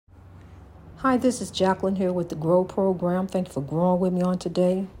Hi, this is Jacqueline here with the Grow Program. Thank you for growing with me on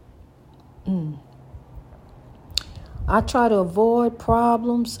today. I try to avoid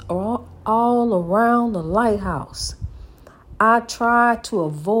problems all around the lighthouse. I try to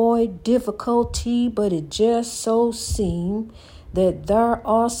avoid difficulty, but it just so seems that there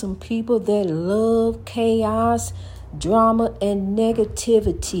are some people that love chaos, drama, and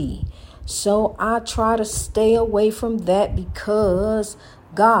negativity. So I try to stay away from that because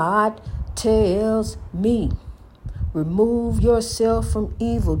God tells me, remove yourself from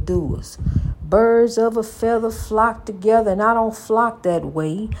evildoers. Birds of a feather flock together, and I don't flock that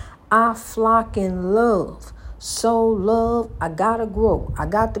way. I flock in love. So love, I gotta grow. I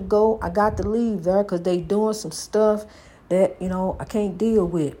got to go. I got to leave there because they doing some stuff that, I can't deal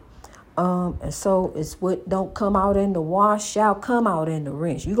with. And so it's what don't come out in the wash shall come out in the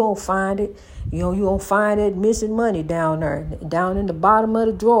rinse. You gonna find it. You gonna find it missing money down there, down in the bottom of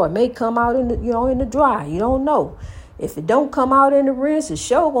the drawer. It may come out in the dry. You don't know. If it don't come out in the rinse, it's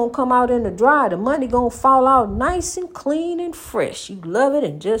sure gonna come out in the dry. The money gonna fall out nice and clean and fresh. You love it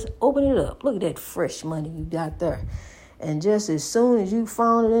and just open it up. Look at that fresh money you got there. And just as soon as you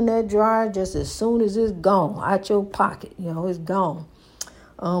found it in that dryer, just as soon as it's gone out your pocket, it's gone.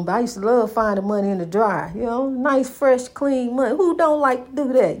 But I used to love finding money in the dryer, nice, fresh, clean money. Who don't like to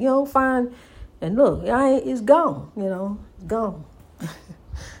do that? Find, and look, it's gone, it's gone.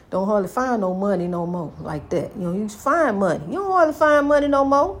 Don't hardly find no money no more like that. You find money. You don't hardly find money no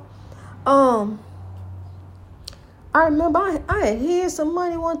more. I remember I had hid some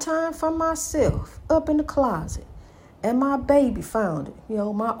money one time from myself up in the closet. And my baby found it,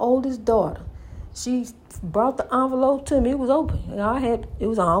 my oldest daughter. She brought the envelope to me. It was open. It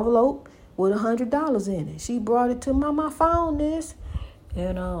was an envelope with $100 in it. She brought it to Mama. I found this.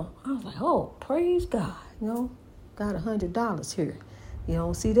 And I was like, oh, praise God. Got $100 here.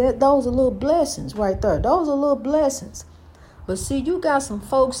 See that? Those are little blessings right there. Those are little blessings. But see, you got some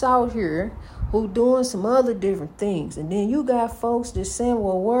folks out here who doing some other different things. And then you got folks that saying,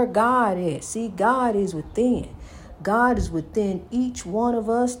 well, where God is. See, God is within. God is within each one of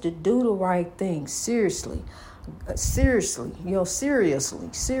us to do the right thing. Seriously, serial,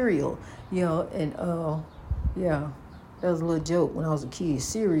 and that was a little joke when I was a kid.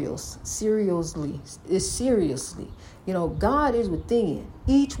 Seriously, it's seriously. God is within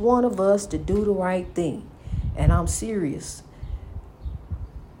each one of us to do the right thing. And I'm serious.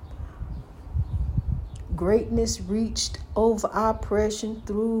 Greatness reached over oppression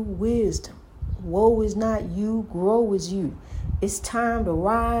through wisdom. Woe is not you, grow is you. It's time to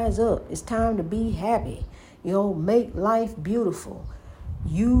rise up. It's time to be happy. Make life beautiful.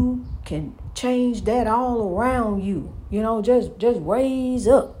 You can change that all around you. Just rise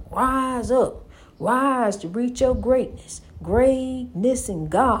up. Rise to reach your greatness. Greatness in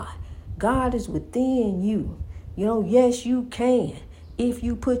God. God is within you. Yes, you can. If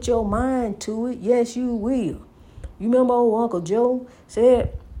you put your mind to it, yes, you will. You remember old Uncle Joe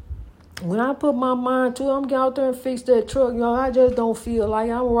said, when I put my mind to it, I'm going out there and fix that truck. I just don't feel like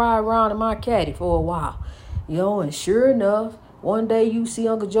I'm ride around in my caddy for a while. And sure enough, one day you see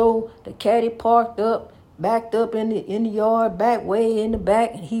Uncle Joe, the caddy backed up in the yard, back way in the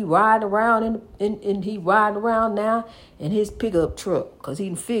back, and he ride around and he ride around now in his pickup truck because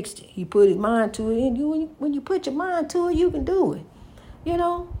he fixed it. He put his mind to it, and when you put your mind to it, you can do it.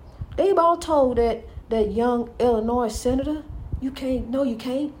 They've all told that young Illinois senator, you can't. No, you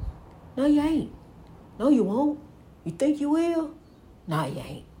can't. No, you ain't. No, you won't. You think you will? No, you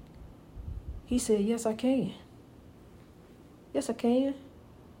ain't. He said, yes, I can. Yes, I can.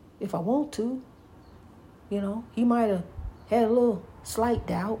 If I want to. He might have had a little slight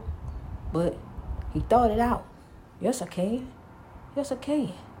doubt, but he thought it out. Yes, I can. Yes, I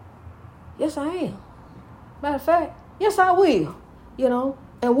can. Yes, I am. Matter of fact, yes, I will.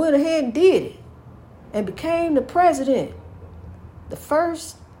 And went ahead and did it and became the president, the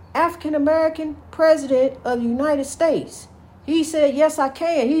first African-American president of the United States. He said, yes, I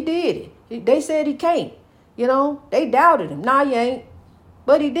can. He did it. They said he can't. They doubted him. Nah, you ain't.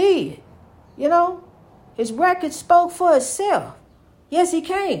 But he did. His record spoke for itself. Yes, he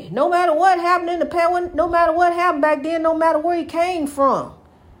can. No matter what happened in the past, no matter what happened back then, no matter where he came from.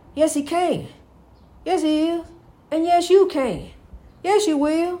 Yes, he can. Yes, he is. And yes, you can. Yes, you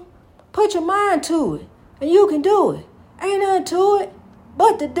will. Put your mind to it, and you can do it. Ain't nothing to it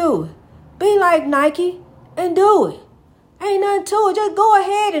but to do it. Be like Nike and do it. Ain't nothing to it. Just go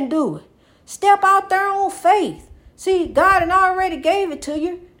ahead and do it. Step out there on faith. See, God had already gave it to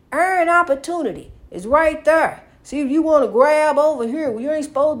you. Earn opportunity. It's right there. See, if you want to grab over here, well, you ain't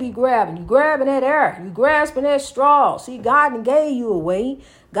supposed to be grabbing. You grabbing that air. You grasping that straw. See, God done gave you a way.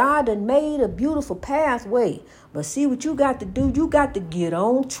 God done made a beautiful pathway. But see what you got to do? You got to get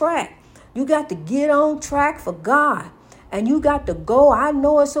on track. You got to get on track for God. And you got to go. I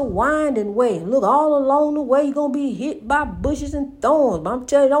know it's a winding way. Look, all along the way, you're going to be hit by bushes and thorns. But I'm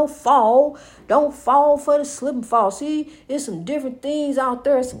telling you, don't fall. Don't fall for the slip and fall. See, there's some different things out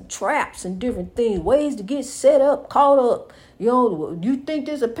there, some traps and different things, ways to get set up, caught up. You know, you think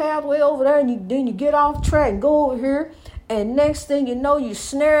there's a pathway over there, and then you get off track and go over here. And next thing you know, you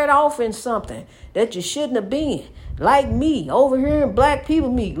snared off in something that you shouldn't have been. Like me, over here in Black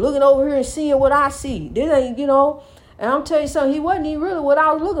People Meet, looking over here and seeing what I see. This ain't, you know. And I'm telling you something, he wasn't even really what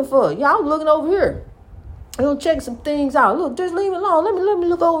I was looking for. Yeah, I was looking over here. You know, check some things out. Look, just leave it alone. Let me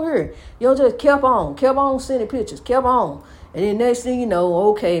look over here. You know, just kept on sending pictures, kept on. And then next thing you know,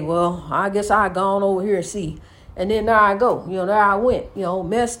 okay, well, I guess I gone over here and see. And then there I go. You know, there I went, you know,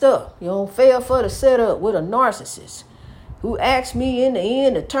 messed up. You know, fell for the setup with a narcissist who asked me in the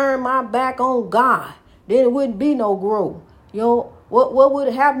end to turn my back on God. Then it wouldn't be no growth. You know, what would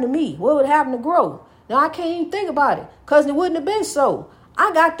have happened to me? What would happen to grow? Now, I can't even think about it because it wouldn't have been so.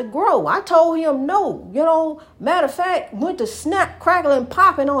 I got to grow. I told him no. You know, matter of fact, went to snap, crackle, and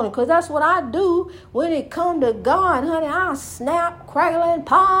popping on it because that's what I do when it come to God, honey. I snap, crackle, and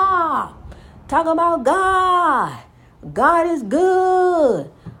pop. Talking about God. God is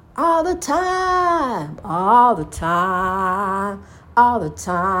good all the time, all the time, all the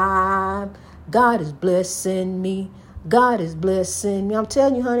time. God is blessing me. God is blessing me. I'm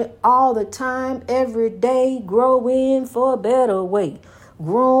telling you, honey, all the time, every day, growing for a better way.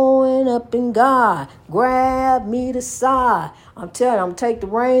 Growing up in God. Grab me the side. I'm telling you, I'm take the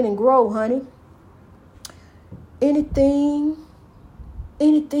rein and grow, honey. Anything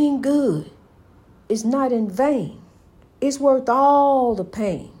good is not in vain. It's worth all the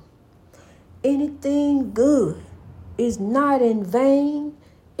pain. Anything good is not in vain.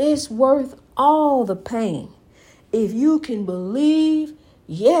 It's worth all the pain. If you can believe,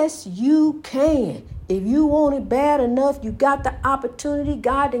 yes, you can. If you want it bad enough, you got the opportunity.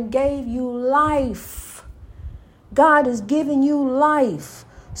 God done gave you life. God is giving you life.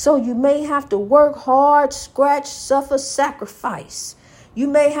 So you may have to work hard, scratch, suffer, sacrifice. You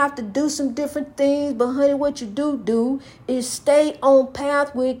may have to do some different things, but honey, what you do is stay on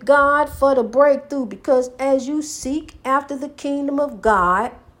path with God for the breakthrough. Because as you seek after the kingdom of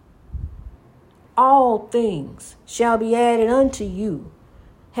God, all things shall be added unto you.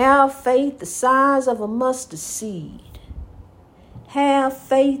 Have faith the size of a mustard seed. Have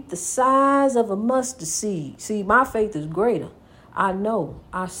faith the size of a mustard seed. See, my faith is greater. I know,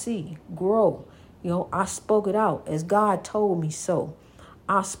 I see, grow. You know, I spoke it out as God told me so.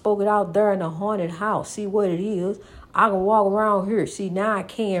 I spoke it out there in the haunted house. See what it is. I can walk around here. See, now I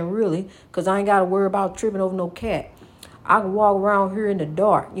can really, because I ain't got to worry about tripping over no cat. I can walk around here in the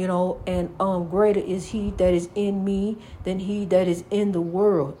dark, you know, and greater is he that is in me than he that is in the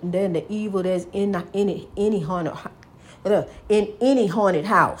world, and then the evil that's in any haunted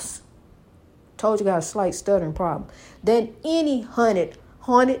house. Told you got a slight stuttering problem. Then any haunted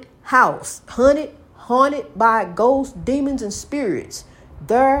house, haunted by ghosts, demons, and spirits.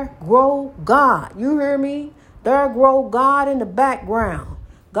 There grow God. You hear me? There grow God in the background.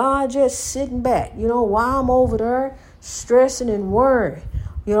 God just sitting back. You know, while I'm over there stressing and worrying,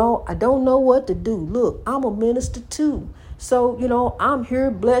 you know, I don't know what to do. Look, I'm a minister too. So, you know, I'm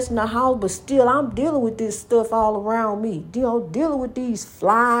here blessing the house, but still I'm dealing with this stuff all around me. You know, dealing with these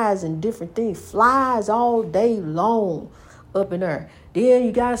flies and different things. Flies all day long up in there. Then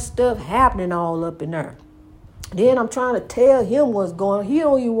you got stuff happening all up in there. Then I'm trying to tell him what's going on. He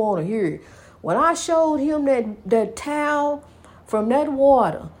don't even want to hear it. When I showed him that towel from that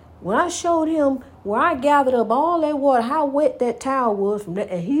water, when I showed him where I gathered up all that water, how wet that towel was from that,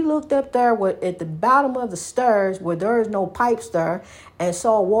 and he looked up there at the bottom of the stairs where there is no pipes there and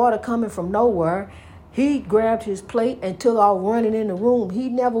saw water coming from nowhere, he grabbed his plate and took off running in the room. He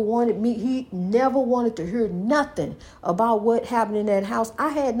never wanted to hear nothing about what happened in that house. I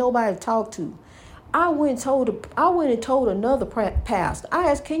had nobody to talk to. I went and told another pastor. I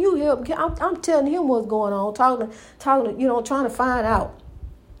asked, "Can you help?" I'm telling him what's going on, talking, you know, trying to find out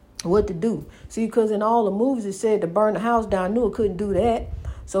what to do. See, because in all the movies it said to burn the house down. I knew it couldn't do that.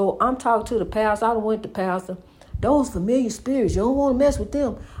 So I'm talking to the pastor. I went to pastor. Those familiar spirits, you don't want to mess with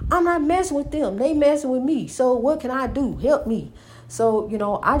them. I'm not messing with them. They messing with me. So what can I do? Help me. So, you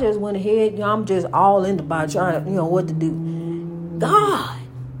know, I just went ahead. You know, I'm just all in the body trying to, you know, what to do.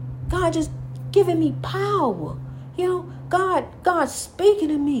 God just giving me power. You know, God speaking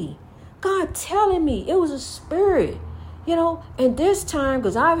to me. God telling me. It was a spirit, And this time,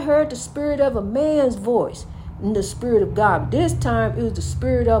 because I've heard the spirit of a man's voice and the spirit of God. This time, it was the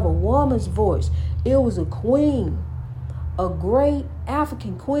spirit of a woman's voice. It was a queen, a great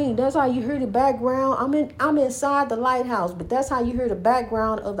African queen. That's how you hear the background. I'm inside the lighthouse, but that's how you hear the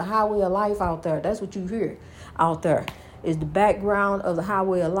background of the highway of life out there. That's what you hear out there, is the background of the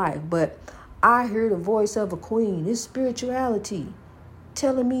highway of life. But I hear the voice of a queen. It's spirituality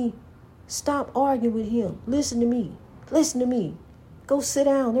telling me, stop arguing with him. Listen to me. Go sit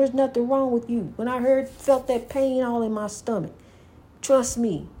down. There's nothing wrong with you. When I felt that pain all in my stomach, trust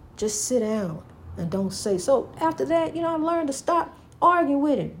me, just sit down and don't say. So after that, I learned to stop arguing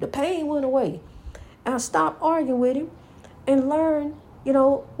with him. The pain went away. And I stopped arguing with him and learned,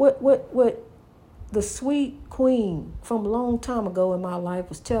 what the sweet queen from a long time ago in my life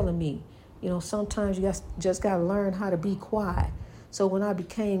was telling me. Sometimes you just got to learn how to be quiet. So when I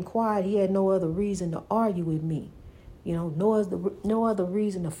became quiet, he had no other reason to argue with me. No other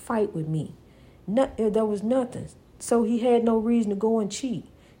reason to fight with me. There was nothing. So he had no reason to go and cheat,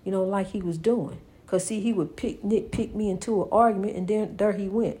 like he was doing. Because, see, he would pick me into an argument, and then there he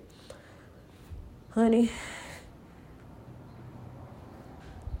went. Honey,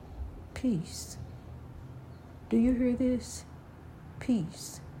 peace. Do you hear this?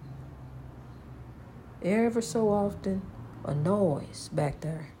 Peace. Ever so often, a noise back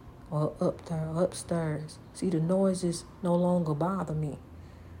there, or up there, or upstairs. See, the noises no longer bother me.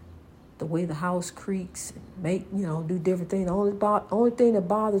 The way the house creaks, and do different things. The only thing that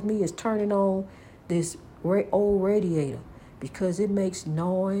bothers me is turning on this old radiator, because it makes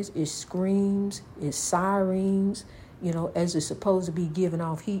noise, it screams, it sirens, as it's supposed to be giving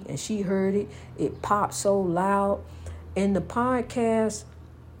off heat. And she heard it. It popped so loud. In the podcast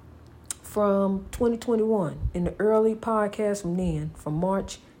from 2021, in the early podcast from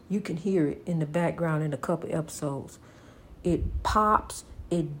March, you can hear it in the background in a couple episodes. It pops,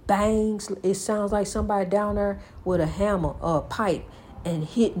 it bangs. It sounds like somebody down there with a hammer or a pipe and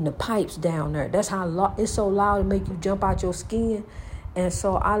hitting the pipes down there. That's how it's so loud to make you jump out your skin. And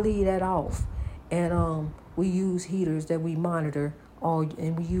so I leave that off. And we use heaters that we monitor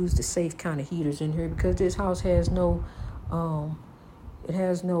and we use the safe kind of heaters in here, because this house has no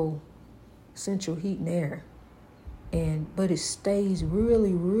central heat and air. But it stays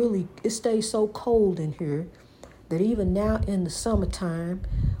it stays so cold in here that even now in the summertime,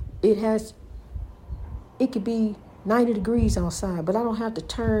 it could be 90 degrees outside, but I don't have to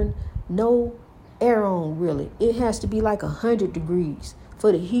turn no air on, really. It has to be like 100 degrees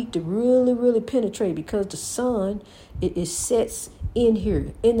for the heat to really penetrate, because the sun, it sets in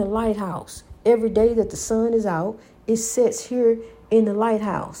here in the lighthouse. Every day that the sun is out, it sets here in the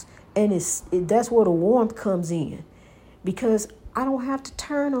lighthouse. And that's where the warmth comes in, because I don't have to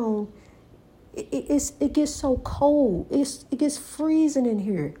turn on. It gets so cold. It gets freezing in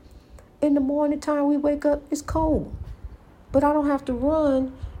here. In the morning time we wake up, it's cold, but I don't have to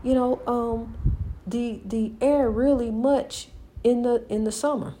run, the air really much in the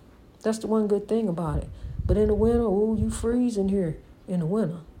summer. That's the one good thing about it. But in the winter, you freeze in here in the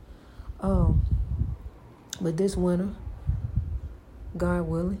winter. But this winter, God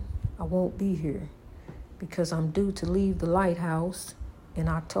willing, I won't be here, because I'm due to leave the lighthouse in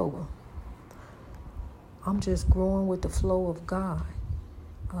October. I'm just growing with the flow of God.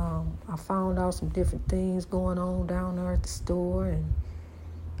 I found out some different things going on down there at the store, and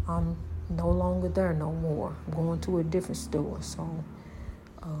I'm no longer there no more. I'm going to a different store, so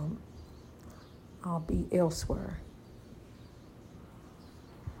I'll be elsewhere.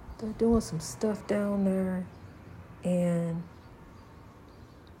 They're doing some stuff down there, and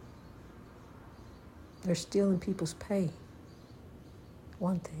they're stealing people's pay.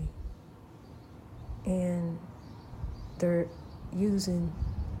 One thing. And they're using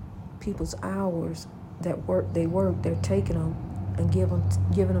people's hours they're taking them and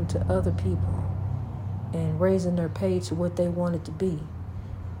giving them to other people and raising their pay to what they want it to be.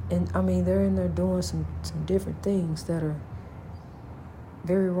 And I mean, they're in there doing some different things that are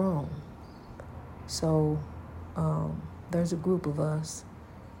very wrong. So there's a group of us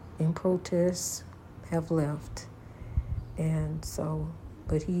in protest have left. And so,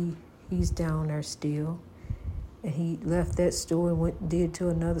 but he's down there still. And he left that store and did to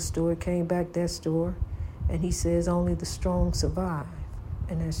another store, came back that store, and he says only the strong survive.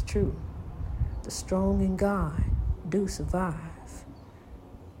 And that's true. The strong in God do survive.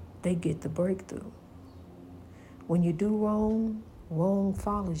 They get the breakthrough. When you do wrong, wrong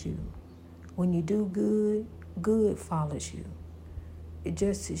follows you. When you do good, good follows you. It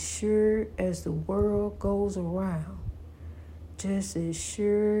just as sure as the world goes around, Just as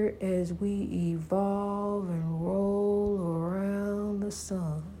sure as we evolve and roll around the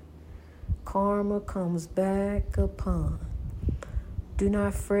sun, karma comes back upon. Do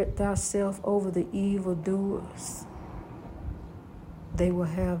not fret thyself over the evildoers. They will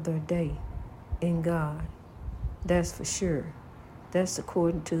have their day in God. That's for sure. That's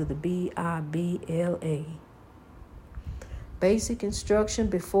according to the Bibla. Basic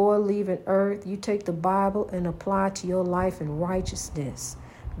instruction before leaving earth. You take the Bible and apply to your life in righteousness.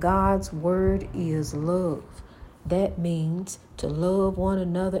 God's word is love. That means to love one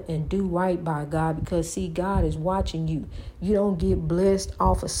another and do right by God, because see, God is watching you. You don't get blessed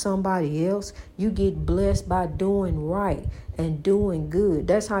off of somebody else. You get blessed by doing right and doing good.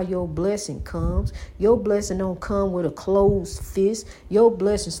 That's how your blessing comes. Your blessing don't come with a closed fist. Your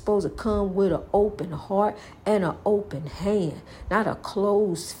blessing's supposed to come with an open heart and an open hand, not a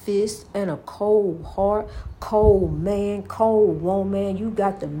closed fist and a cold heart. Cold man, cold woman. You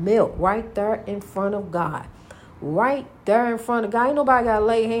got to melt right there in front of God. Right there in front of God. Ain't nobody got to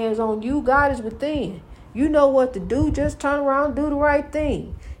lay hands on you. God is within. You know what to do. Just turn around and do the right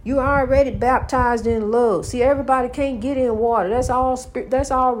thing. You already baptized in love. See, everybody can't get in water. That's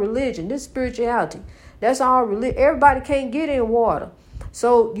all religion. This spirituality. That's all religion. Everybody can't get in water.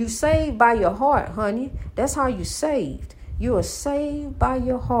 So you saved by your heart, honey. That's how you saved. You are saved by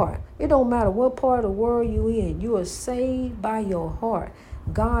your heart. It don't matter what part of the world you in. You are saved by your heart.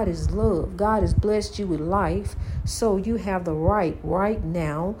 God is love. God has blessed you with life, so you have the right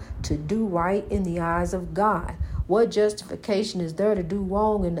now to do right in the eyes of God. What justification is there to do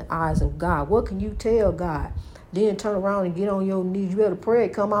wrong in the eyes of God? What can you tell God? Then turn around and get on your knees. You better pray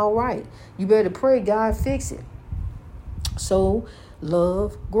it come out right. You better pray God fix it. So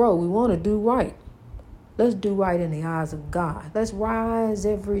love, grow. We want to do right. Let's do right in the eyes of God. Let's rise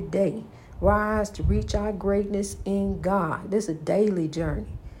every day. Rise to reach our greatness in God. This is a daily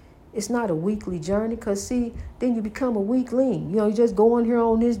journey. It's not a weekly journey, because see, then you become a weakling. You just go in here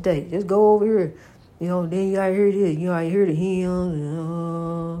on this day. Just go over here. Then you gotta hear this. I hear the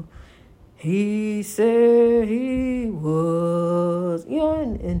hymns. He said he was.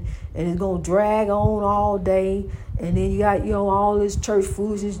 And it's gonna drag on all day. And then you got, all this church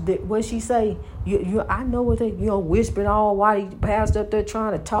foolishness. What she say? I know what they, whispering all while he passed up there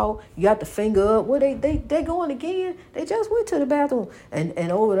trying to talk. You got the finger up. Well, they going again. They just went to the bathroom.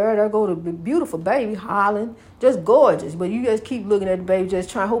 And over there go the beautiful baby hollering. Just gorgeous. But you just keep looking at the baby,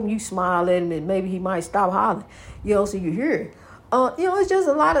 just hoping you smile at him and maybe he might stop hollering. So you hear it. It's just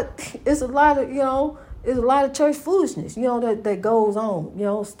a lot of church foolishness, that goes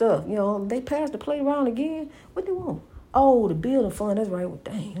on, stuff. They passed the playground again. What do you want? Oh, the building fund. That's right. Well,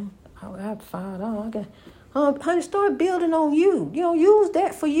 dang, I got $5. Honey, start building on you. Use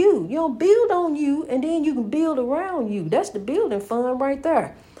that for you. Build on you, and then you can build around you. That's the building fund right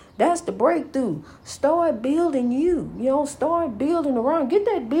there. That's the breakthrough. Start building you. Start building around. Get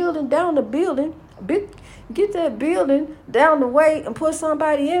that building down the building. Get that building down the way and put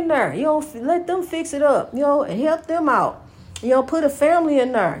somebody in there. Let them fix it up, and help them out. Put a family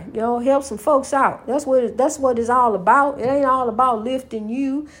in there, help some folks out. That's what it's all about. It ain't all about lifting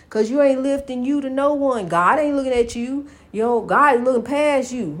you, because you ain't lifting you to no one. God ain't looking at you. God is looking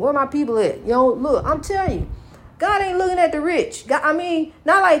past you. Where my people at? Look, I'm telling you, God ain't looking at the rich. God,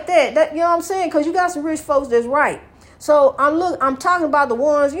 not like that. You know what I'm saying? Because you got some rich folks that's right. So I'm talking about the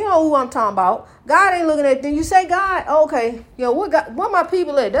ones, who I'm talking about. God ain't looking at them. You say God, okay, where my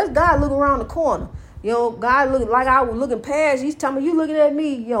people at? That's God looking around the corner. God looking like I was looking past. He's telling me, you looking at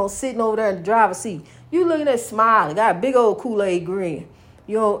me, sitting over there in the driver's seat. You looking at smiling, got a big old Kool-Aid grin.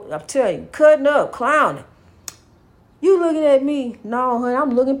 I'm telling you, cutting up, clowning. You looking at me? No, honey,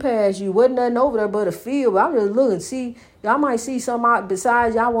 I'm looking past you. Wasn't nothing over there but a field, but I'm just looking. See, I might see something out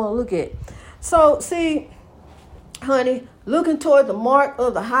besides y'all want to look at. So, see, honey, looking toward the mark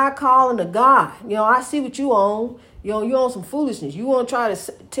of the high calling of God. I see what you on. You on some foolishness. You want to try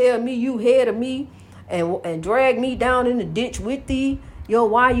to tell me you ahead of me and drag me down in the ditch with thee.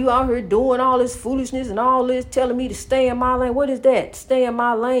 Why you out here doing all this foolishness and all this, telling me to stay in my lane? What is that? Stay in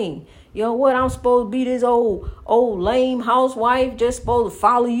my lane. What? I'm supposed to be this old lame housewife, just supposed to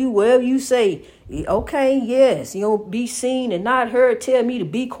follow you wherever you say. Okay, yes. Be seen and not heard. Tell me to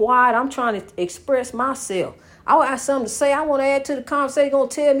be quiet. I'm trying to express myself. I got something to say. I want to add to the conversation. Gonna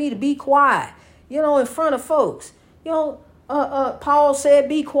tell me to be quiet, in front of folks. Paul said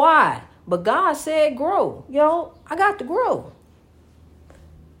be quiet, but God said grow. I got to grow.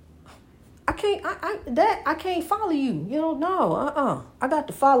 I can't follow you. No, I got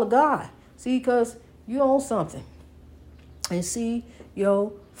to follow God. See, because you own something. And see,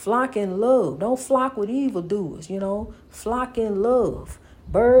 Flock in love. Don't flock with evildoers, flock in love.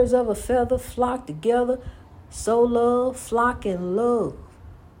 Birds of a feather flock together. Sow love, flock in love.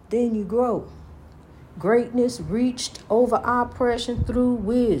 Then you grow. Greatness reached over oppression through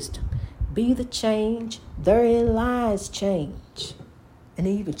wisdom. Be the change. Therein lies change. And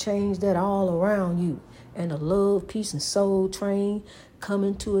then you can change that all around you. And a love, peace, and soul train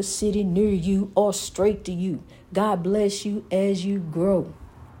coming to a city near you or straight to you. God bless you as you grow.